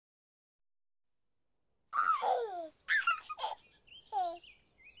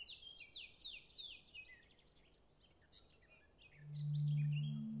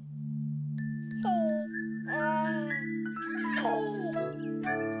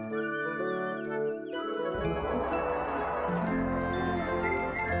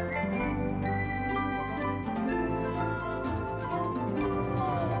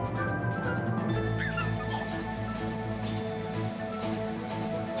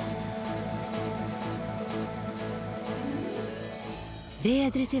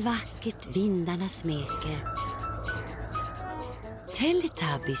Vädret är vackert, vindarna smeker.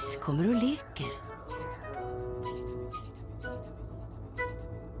 Teletubbies kommer och leker.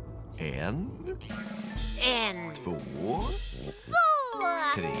 1, 2,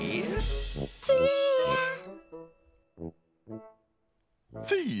 3,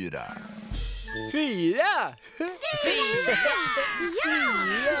 4. 4!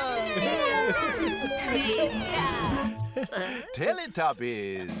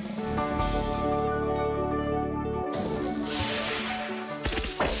 Teletubbies!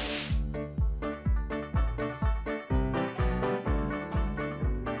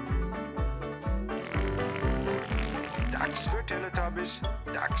 Dags för Teletubbies,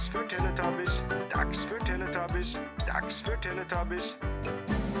 dags för Teletubbies, dags för Teletubbies, dags för Teletubbies.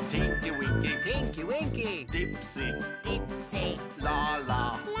 Tinky-Winky, Tinky-Winky, Dipsy, Dipsy,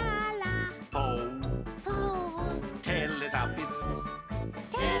 Laa-Laa, Laa-Laa, Teletubbies.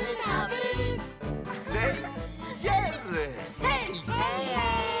 Teletubbies. Säger hej!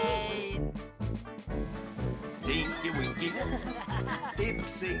 Hej! Tinky-Winky,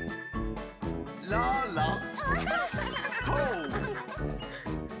 Dipsy, Laa-Laa,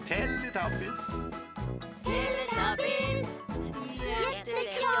 Teletubbies. Teletubbies.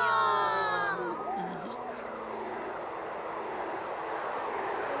 Jättekul!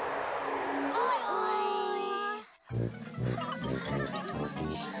 Oj, oj.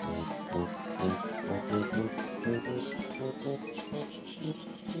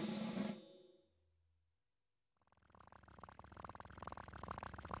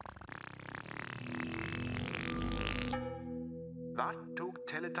 Vart tog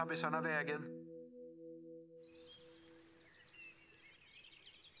Teletubbiesarna vägen?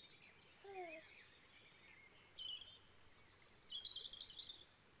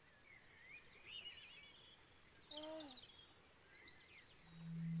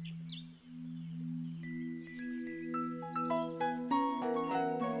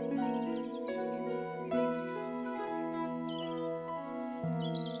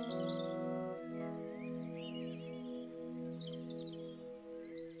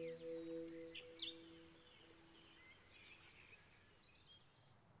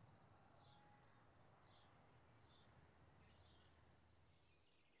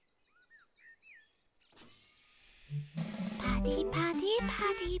 Paddy, paddy,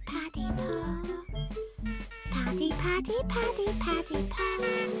 paddy, paddy, po. Paddy, paddy, paddy, paddy, po.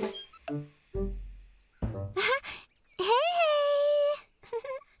 Hej, hej!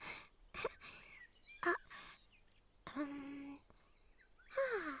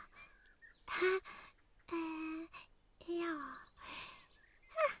 Ja.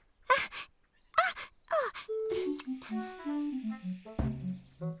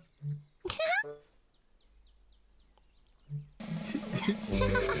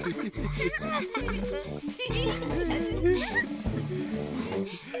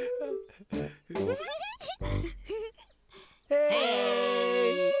 hej!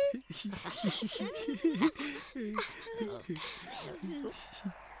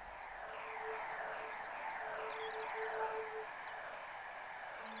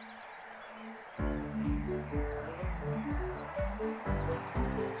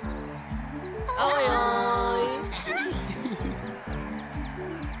 Oj, oj.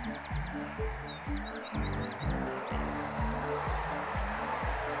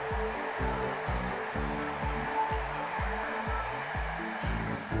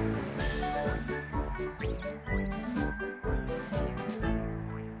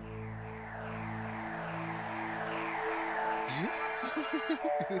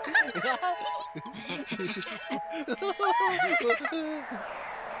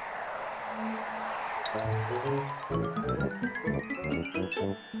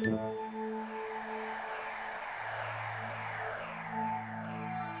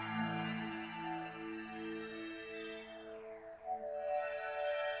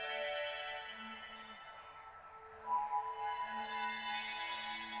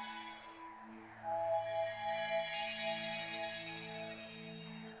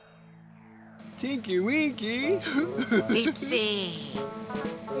 Tinky-Winky, Dipsy,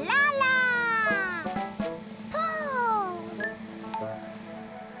 Laa-Laa, po.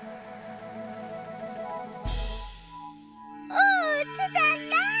 Titta,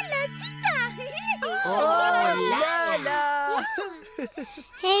 Laa-Laa, titta! Laa-Laa!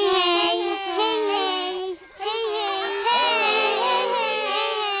 Hej, hej, hej, hej, hej, hej,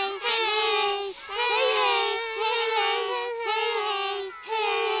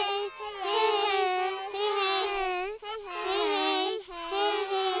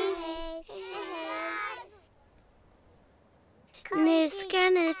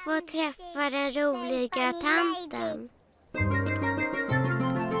 få träffa den roliga tanten.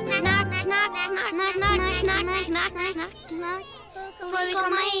 Knack, knack, knack, knack, knack, knack, knack, knack, knack. Får vi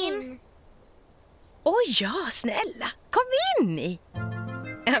komma in? Oj, ja, snälla. Kom in i.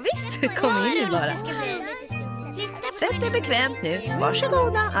 Ja, visst, kom in nu bara. Sätt dig bekvämt nu.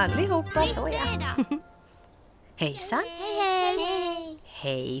 Varsågoda allihopa, så ja. Hejsan. Hej.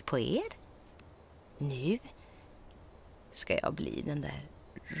 Hej på er. Nu ska jag bli den där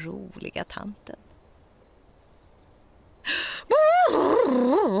roliga tanten.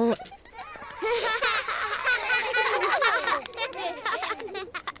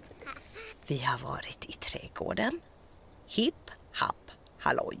 Vi har varit i trädgården. Hipp, happ,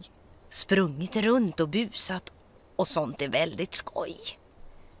 halloj. Sprungit runt och busat och sånt är väldigt skoj.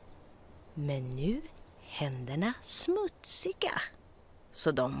 Men nu händerna smutsiga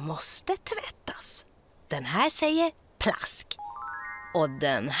så de måste tvättas. Den här säger plask och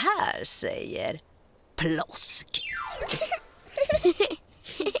den här säger plosk.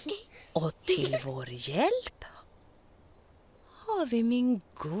 Och till vår hjälp har vi min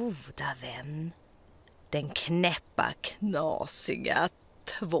goda vän, den knäppa knasiga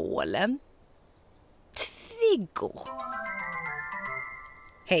tvålen Twiggo.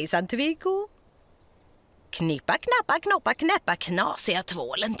 Hejsan Twiggo. Knippa, knappa, knoppa, knäppa knasiga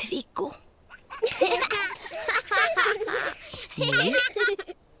tvålen Twiggo. Nu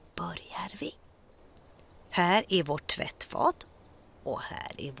börjar vi. Här är vårt tvättfat och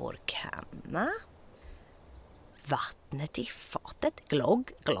här är vår kanna. Vattnet i fatet,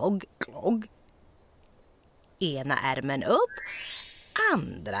 glogg, glogg, glogg. Ena ärmen upp,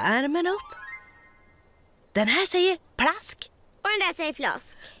 andra ärmen upp. Den här säger plask. Och den där säger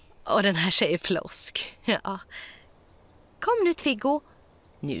plosk. Och den här säger plosk. Ja. Kom nu Twiggo,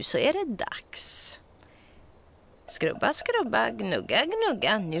 nu så är det dags. Skrubba, skrubba, gnugga,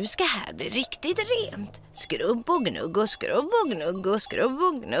 gnugga. Nu ska här bli riktigt rent. Skrubb och gnugg och skrubb och gnugg och skrubb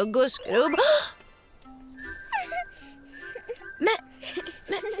och gnugg och skrubb. Men.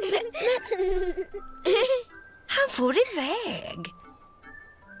 Han får iväg.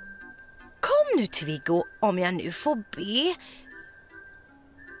 Kom nu Twiggo, om jag nu får be.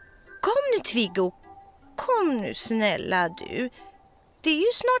 Kom nu Twiggo. Kom nu snälla du. Det är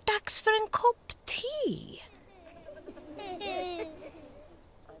ju snart dags för en kopp te.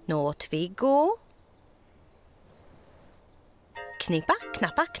 Nå Twiggo. Knippa,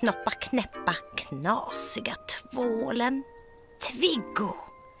 knappa, knoppa, knäppa knasiga tvålen Twiggo.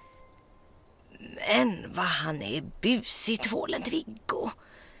 Men vad han är busig tvålen Twiggo.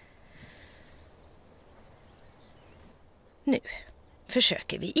 Nu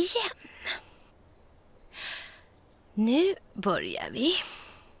försöker vi igen. Nu börjar vi.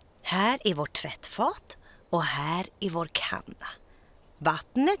 Här är vårt tvättfat och här är vår kanna.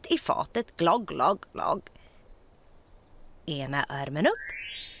 Vattnet i fatet, glogg, glogg, glogg. Ena ärmen upp,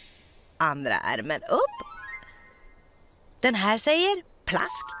 andra ärmen upp. Den här säger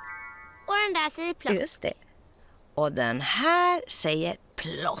plask. Och den där säger plosk. Just det. Och den här säger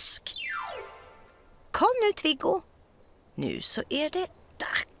plosk. Kom nu Twiggo. Nu så är det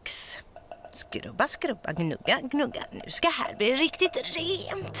dags. Skrubba, skrubba, gnugga, gnugga. Nu ska här bli riktigt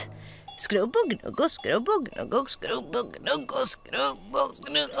rent. Skrubb och gnugg och skrubb och gnugg och skrubb och gnugg och skrubb och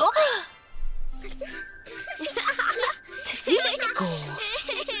gnugg. Twiggo,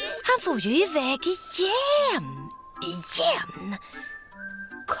 han får ju iväg igen. Igen.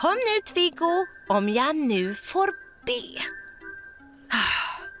 Kom nu Twiggo, om jag nu får be.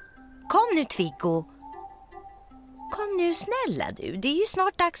 Kom nu Twiggo. Kom nu snälla du, det är ju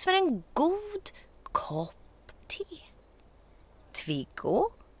snart dags för en god kopp te. Twiggo,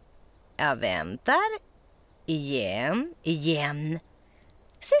 jag väntar. Igen, igen.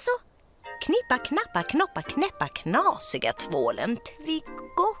 Se så, knippa, knappa, knoppa, knäppa knasiga tvålen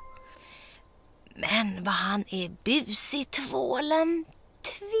Twiggo. Men vad han är busig tvålen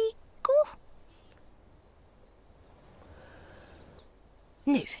Twiggo.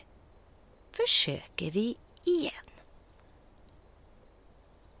 Nu försöker vi igen.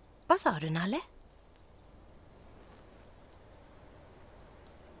 Vad sa du, Nalle?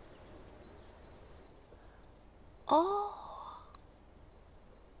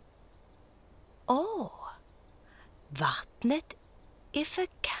 Vattnet är för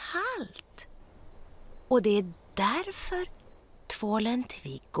kallt. Och det är därför tvålen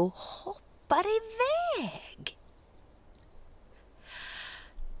Twiggo hoppar iväg.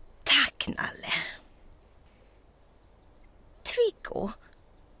 Tack, Nalle. Twiggo,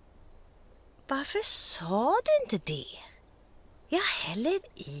 varför sa du inte det? Jag häller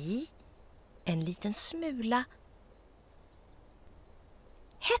i en liten smula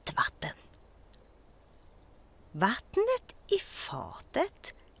hett vatten. Vattnet i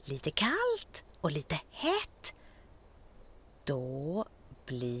fatet, lite kallt och lite hett. Då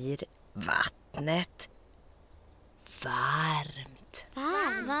blir vattnet varmt.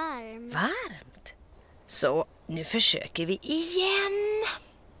 Varmt. Så nu försöker vi igen.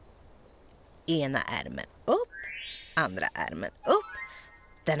 Ena ärmen upp, andra ärmen upp.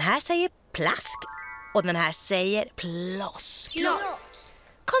 Den här säger plask och den här säger plosk.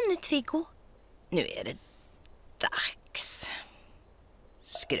 Kom nu Tviggo, nu är det dags.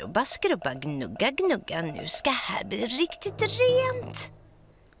 Skrubba, skrubba, gnugga, gnugga. Nu ska här bli riktigt rent.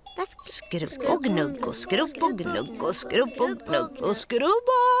 Skrubb och gnugg och skrubb och gnugg och skrubb och gnugg och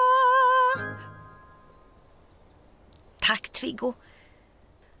skrubba. Tack Tviggo.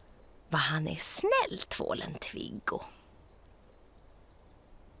 Vad han är snäll, tvålen Tviggo.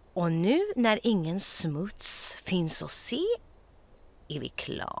 Och nu när ingen smuts finns att se är vi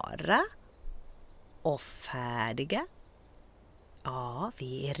klara och färdiga. Ja,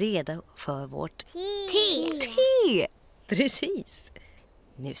 vi är redo för vårt te. Precis.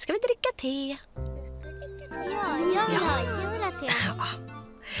 Nu ska vi dricka te. Ja, jag vill ha te. Ja.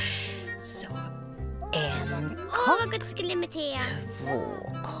 Så, en Åh, kopp, vad gott skulle med te. 2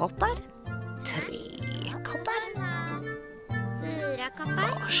 koppar, 3 koppar. 4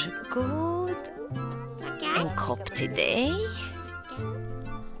 koppar. Varsågod. Tackar. En kopp till dig.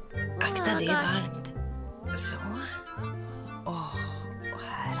 Akta det är varmt. Så. Och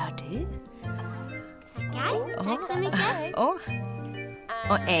här har du. Tackar. Tack så mycket.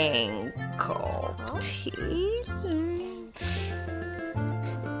 Och en kopp till.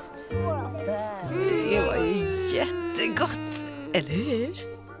 Det var ju jättegott, eller hur?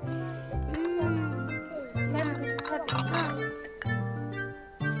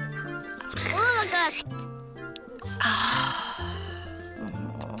 Åh, vad gott.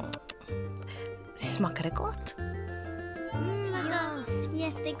 Smakar det gott? Vad gott.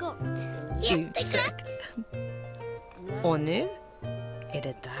 Jättegott. Utsökt. Och nu är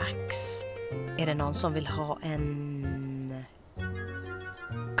det dags. Är det någon som vill ha en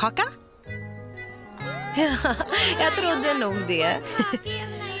kaka? Ja, jag trodde nog det.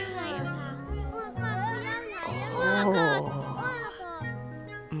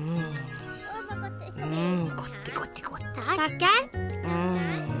 Gott. Tackar.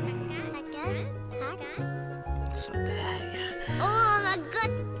 Sådär, ja. Åh, vad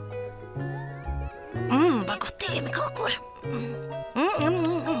gott. Vad gott det är med kakor.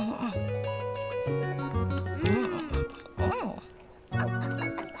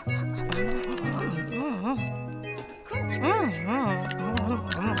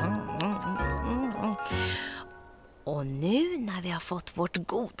 Och nu när vi har fått vårt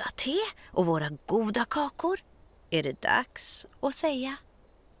goda te och våra goda kakor är det dags att säga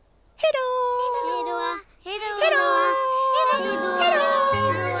hej då! Hej då!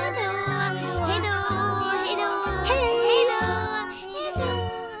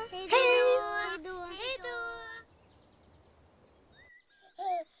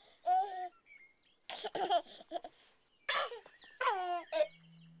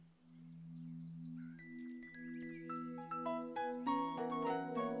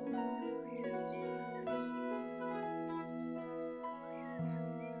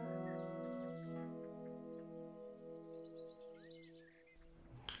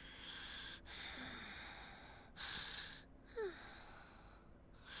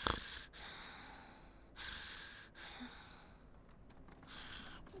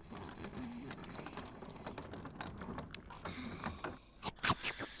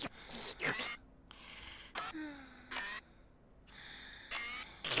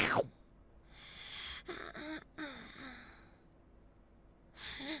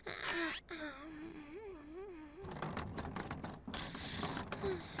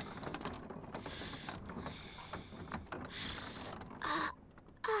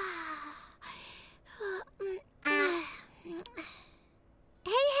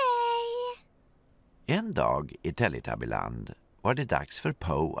 En dag i Teletubbyland var det dags för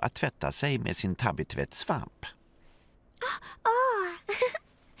Poe att tvätta sig med sin tabbitvättsvamp.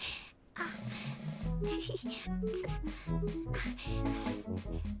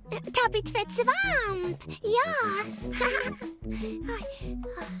 Tabbitvättsvamp, ja!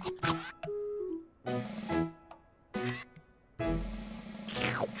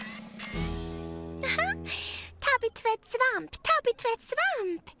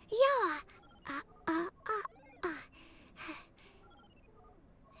 Tabbitvättsvamp, ja!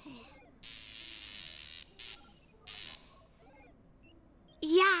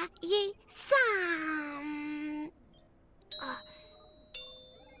 Ja,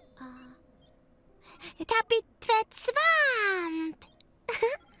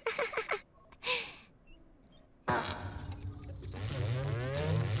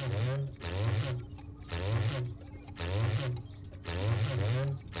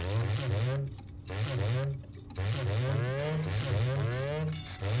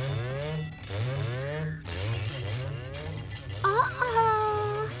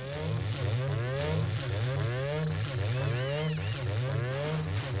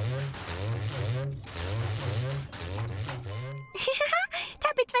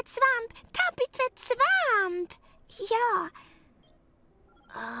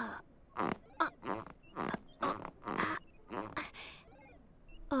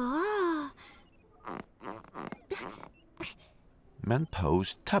 Men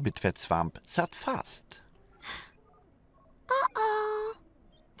Poes Tubby-tvättsvamp satt fast.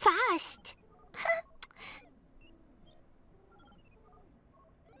 Fast.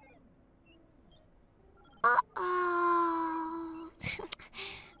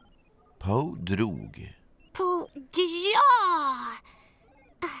 Poe drog. På dra.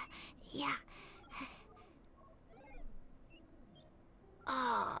 Ja.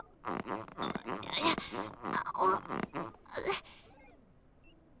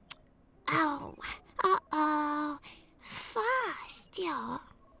 Fast, ja.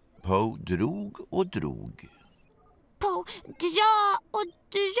 Poe drog och drog. På dra och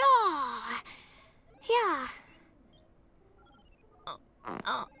dra. Ja.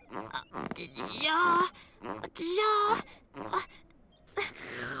 Dra.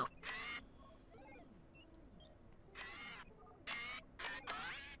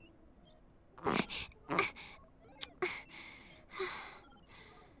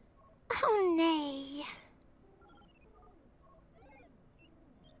 Åh nej.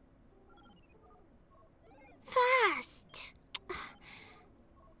 Fast.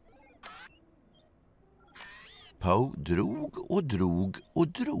 Poe drog och drog och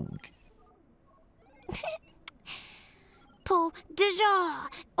drog. På dra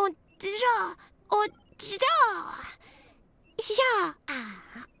och dra och dra. Ja.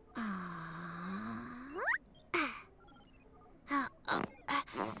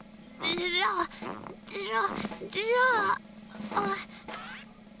 Dra.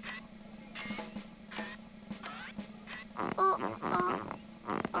 Oj.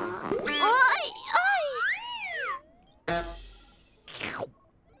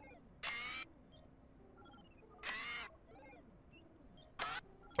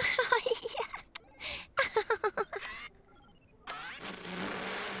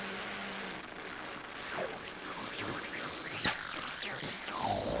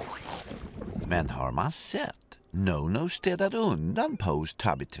 Men har man sett? Noo-Noo städade undan Poes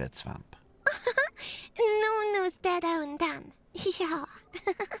Tubby-tvättsvamp. Noo-Noo städa undan. Ja.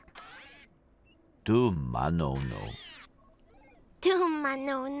 Dumma Noo-Noo. Dumma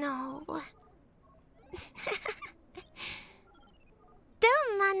Noo-Noo.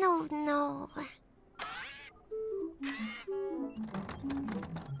 Dumma Noo-Noo.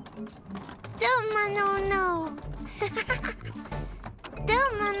 Dumma Noo-Noo.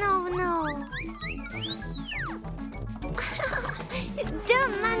 Dumma Noo-Noo.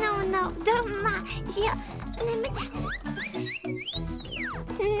 Dumma Noo-Noo. Dumma. Ja. Nej men.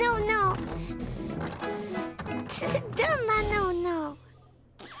 Noo-Noo. Dumma Noo-Noo.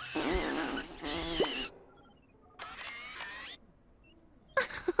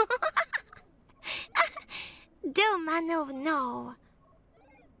 Dumma Noo-Noo.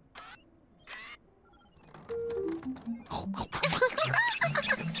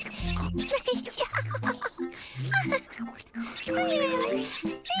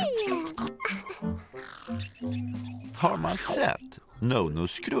 Har man sett? Noo-Noo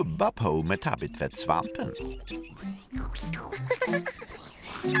skrubba Poe med Tubby-tvättsvampen.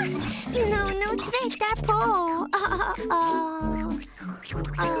 Noo-Noo tvättar på.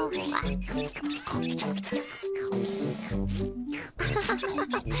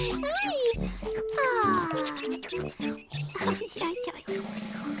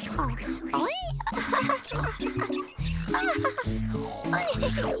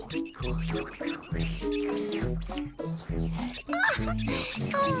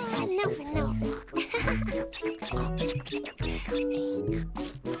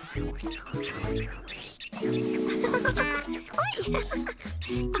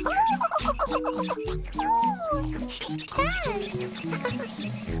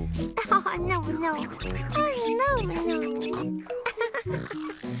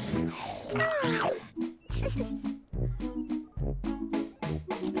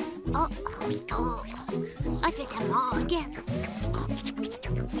 Att tvätta magen.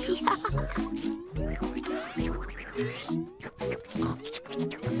 Ja.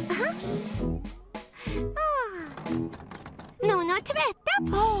 Noo-Noo tvätta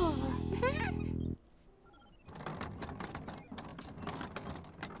på.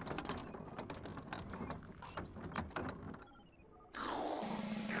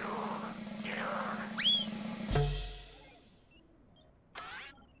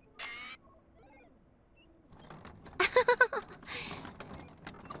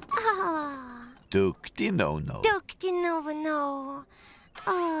 Duktig Noo-Noo. Duktig Noo-Noo.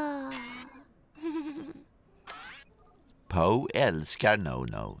 Poe älskar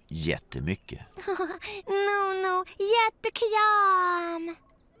Noo-Noo jättemycket. Noo-Noo, jättekram.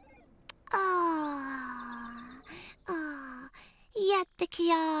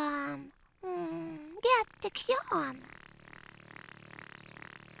 Jättekram. Jättekram.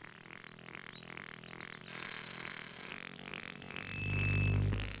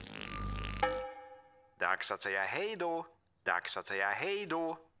 Dags att säga hej då. Dags att säga hej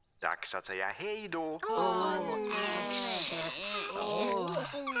då. Dags att säga hej då.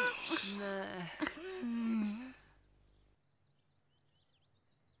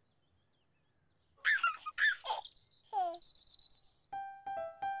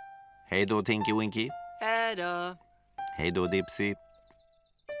 Hej då Tinky-Winky. Hej då. Hej då Dipsy.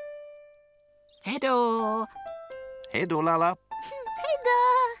 Hej då. Hej då Laa-Laa. Hej då.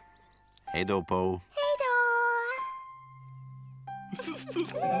 Hej då Po. Hej då.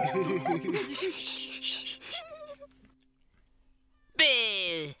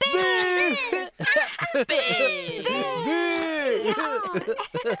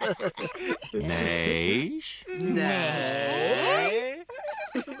 Nej. Nej.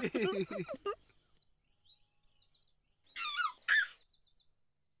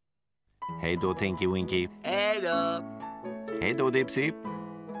 Hej då Tinky-Winky. Hej då. Hej då Dipsy.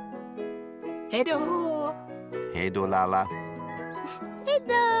 Hej då. Hej då Laa-Laa. Hej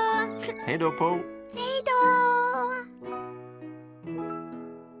då. Hej då Po. Hej då.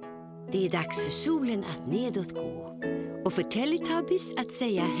 Det är dags för solen att nedåt gå och för Teletubbies att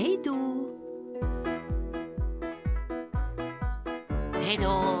säga hej då. Hej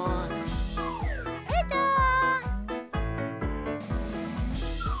då. Hej då.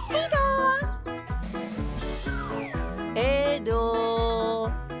 Hej då. Hej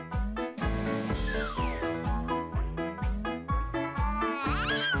då.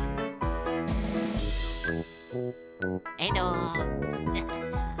 Hej då.